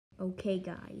Okay,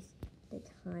 guys, the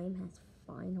time has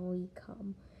finally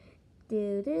come.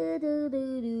 Do do do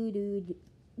do do do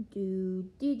do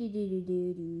do do do do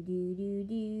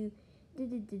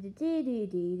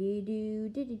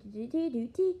do do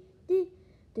do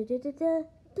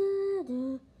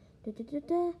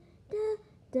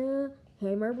do.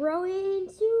 Hammer Bro in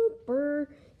Super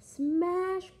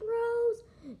Smash Bros.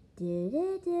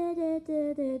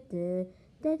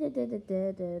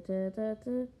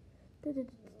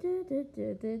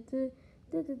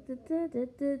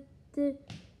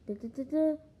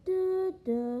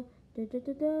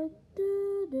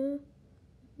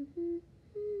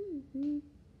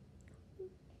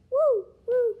 Woo!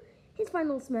 Woo! His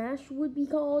final smash would be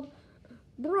called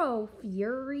Bro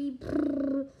Fury.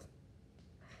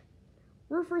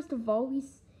 Where first of all,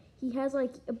 he has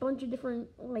like a bunch of different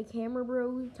like Hammer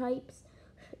Bro types,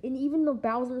 and even the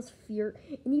Bowser's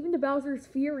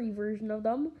Fury version of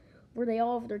them, where they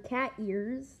all have their cat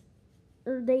ears,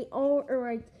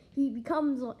 he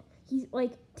becomes he's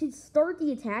like to start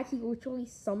the attack he literally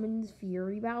summons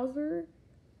Fury Bowser,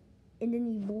 and then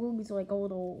he blows like a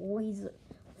little laser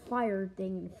fire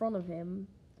thing in front of him,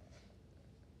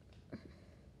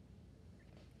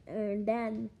 and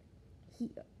then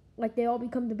they all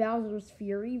become the Bowser's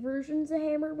Fury versions of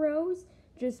Hammer Bros,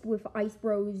 just with Ice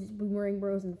Bros, Boomerang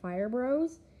Bros, and Fire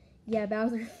Bros. Yeah,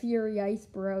 Bowser Fury Ice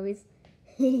Bros.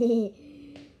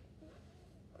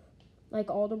 Like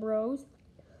all the bros.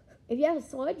 If you have a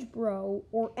Sludge Bro,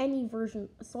 or any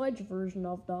Sludge version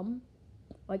of them,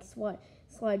 like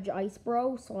Sludge Ice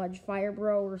Bro, Sludge Fire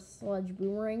Bro, or Sludge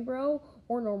Boomerang Bro,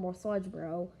 or normal Sludge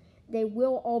Bro, they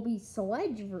will all be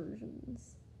Sludge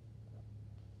versions.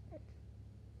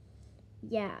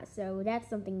 Yeah, so that's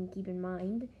something to keep in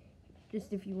mind,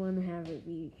 just if you want to have it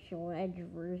be Sludge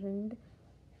version.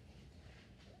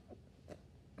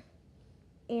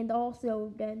 And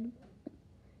also, then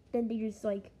they just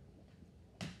like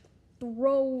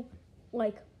throw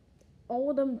all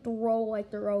of them throw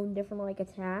their own different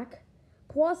attack.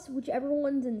 Plus, whichever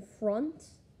one's in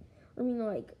front,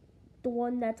 the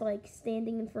one that's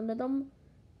standing in front of them,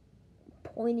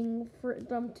 pointing for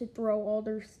them to throw all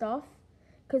their stuff.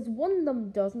 Because one of them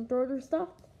doesn't throw their stuff,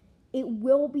 it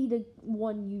will be the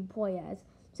one you play as.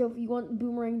 So if you want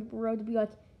Boomerang Bro to be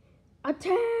like,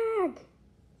 attack!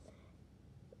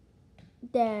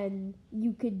 Then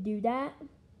you could do that.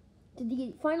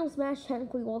 The final smash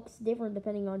technically looks different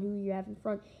depending on who you have in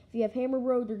front. If you have Hammer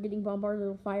Bro, they're getting bombarded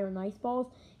with fire and ice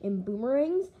balls and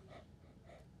boomerangs.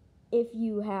 If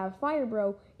you have Fire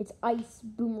Bro, it's ice,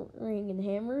 boomerang, and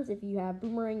hammers. If you have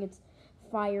boomerang, it's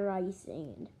fire, ice,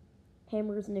 and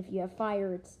hammers. And if you have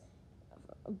fire, it's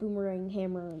boomerang,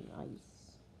 hammer, and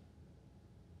ice.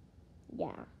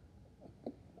 Yeah.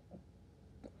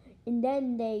 And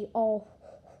then they all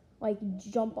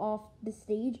jump off the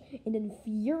stage, and then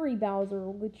Fury Bowser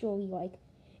literally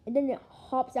and then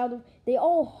they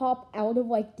all hop out of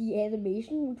the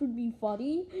animation, which would be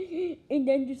funny, and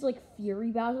then just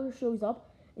Fury Bowser shows up,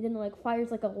 and then fires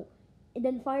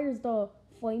fires the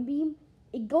flame beam.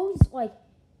 It goes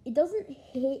it doesn't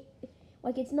hit,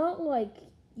 it's not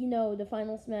the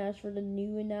final smash for the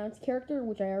new announced character,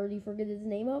 which I already forget his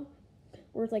name of,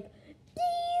 where it's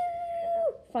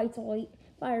fights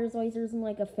fires lasers in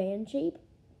a fan shape.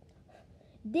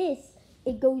 This,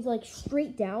 it goes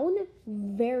straight down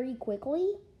very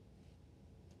quickly,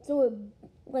 so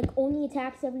it only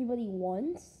attacks everybody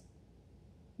once,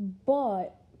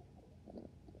 but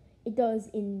it does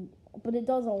a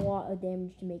lot of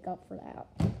damage to make up for that.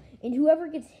 And whoever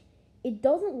gets, it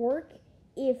doesn't work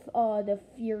if the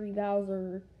Fury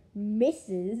Bowser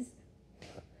misses,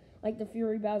 the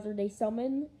Fury Bowser they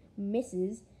summon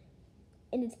misses,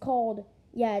 and it's called,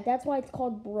 that's why it's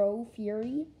called Bro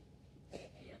Fury.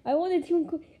 I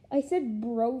said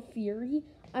Bro Fury.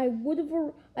 I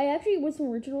actually was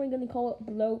originally going to call it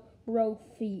Bro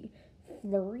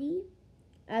Flurry,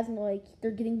 as in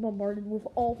they're getting bombarded with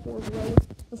all 4 bros,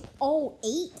 with all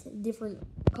 8 different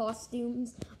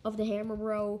costumes of the Hammer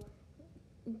Bro,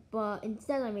 but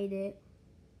instead I made it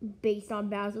based on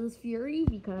Bowser's Fury,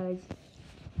 because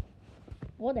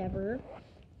whatever.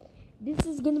 This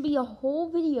is going to be a whole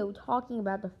video talking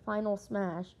about the final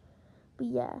smash. But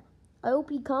yeah, I hope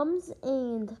he comes.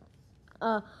 And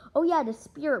oh yeah, the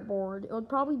spirit board, it would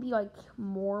probably be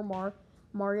more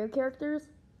Mario characters.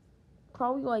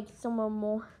 Probably some of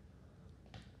more,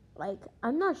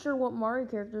 I'm not sure what Mario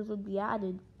characters would be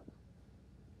added.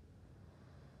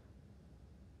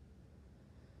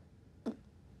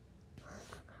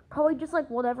 Probably just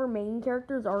whatever main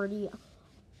characters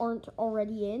aren't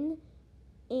already in.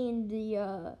 And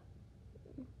the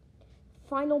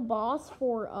final boss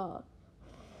for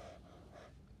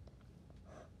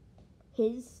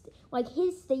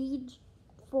his stage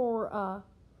for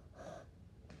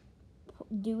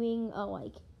doing a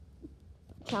like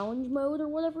challenge mode or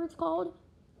whatever it's called.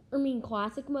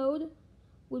 Classic mode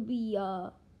would be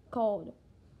called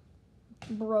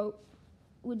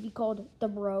the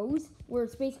Bros, where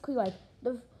it's basically like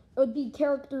it would be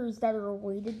characters that are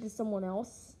related to someone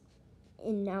else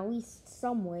in at least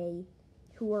some way,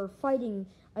 who are fighting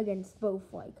against both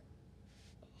like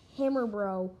Hammer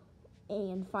Bro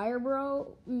and Fire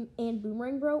Bro and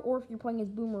Boomerang Bro, or if you're playing as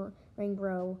Boomerang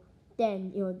Bro,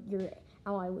 then your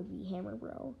ally would be Hammer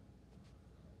Bro.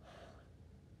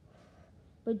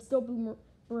 But still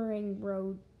Boomerang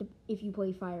Bro if you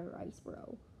play Fire Ice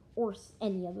Bro or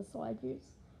any other sledges.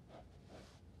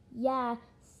 Yeah,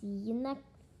 see you next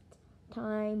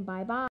time. Bye bye.